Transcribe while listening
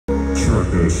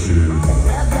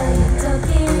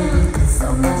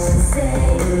So much to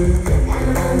say,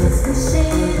 and I'm just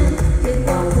wishing you'd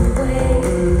walk away.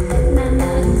 Now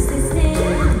nothing's listening,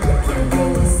 can't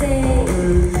really say,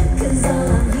 'cause all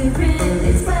I'm hearing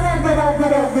is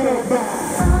ba-da-ba-da-ba-da-ba-da-ba.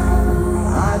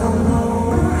 I don't know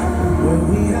where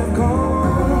we have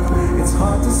gone. It's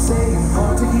hard to say and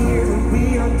hard to hear that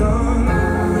we are done.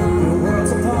 We're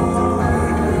worlds apart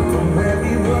from where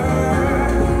we were.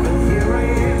 But here I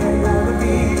am, don't wanna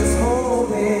be just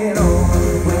holding on.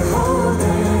 We're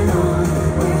holding on,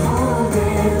 we're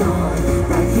holding on.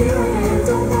 Right here I am,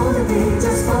 don't wanna be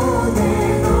just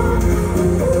holding on.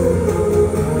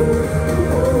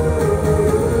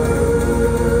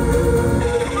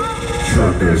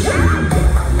 Shut this shit.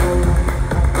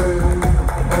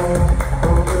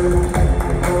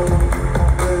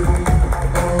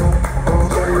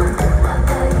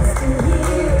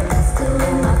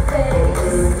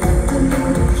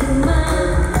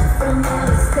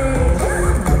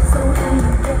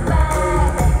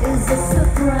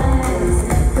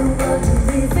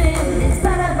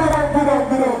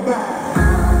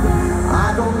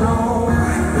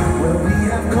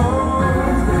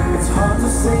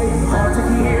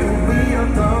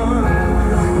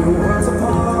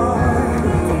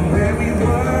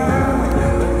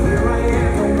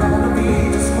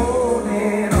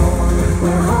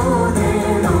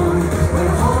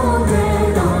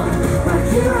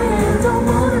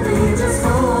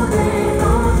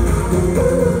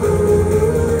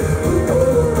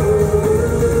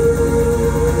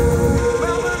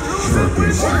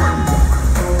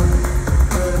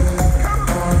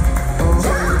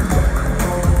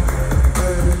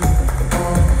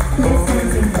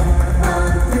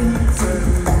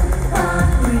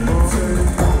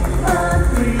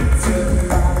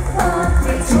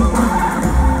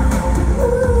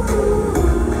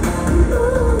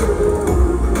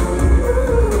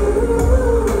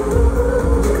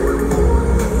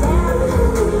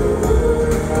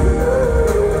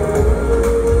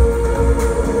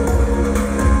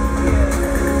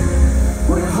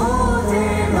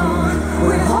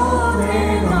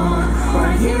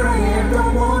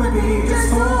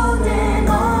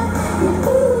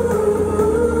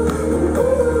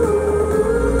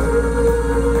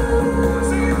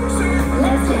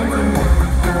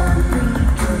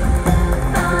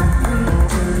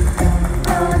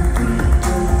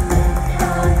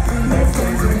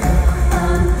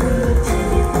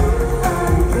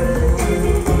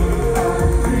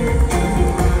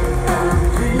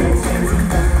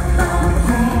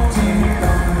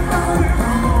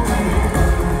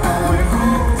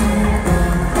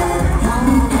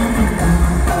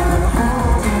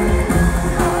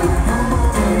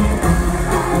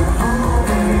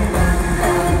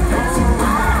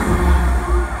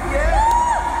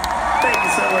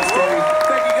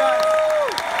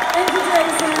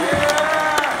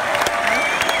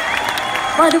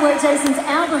 By the way, Jason's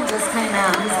album just came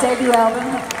out, his debut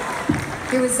album.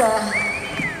 He was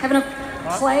having a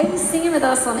play, singing with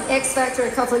us on X Factor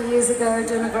a couple of years ago,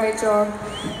 doing a great job.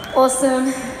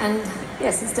 Awesome. And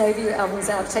yes, his debut album's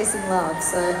out, Chasing Love.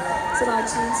 So it's on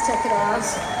iTunes, check it out.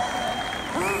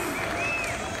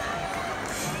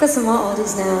 Got some more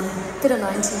oldies now, bit of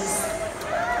 90s.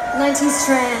 90s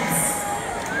trance.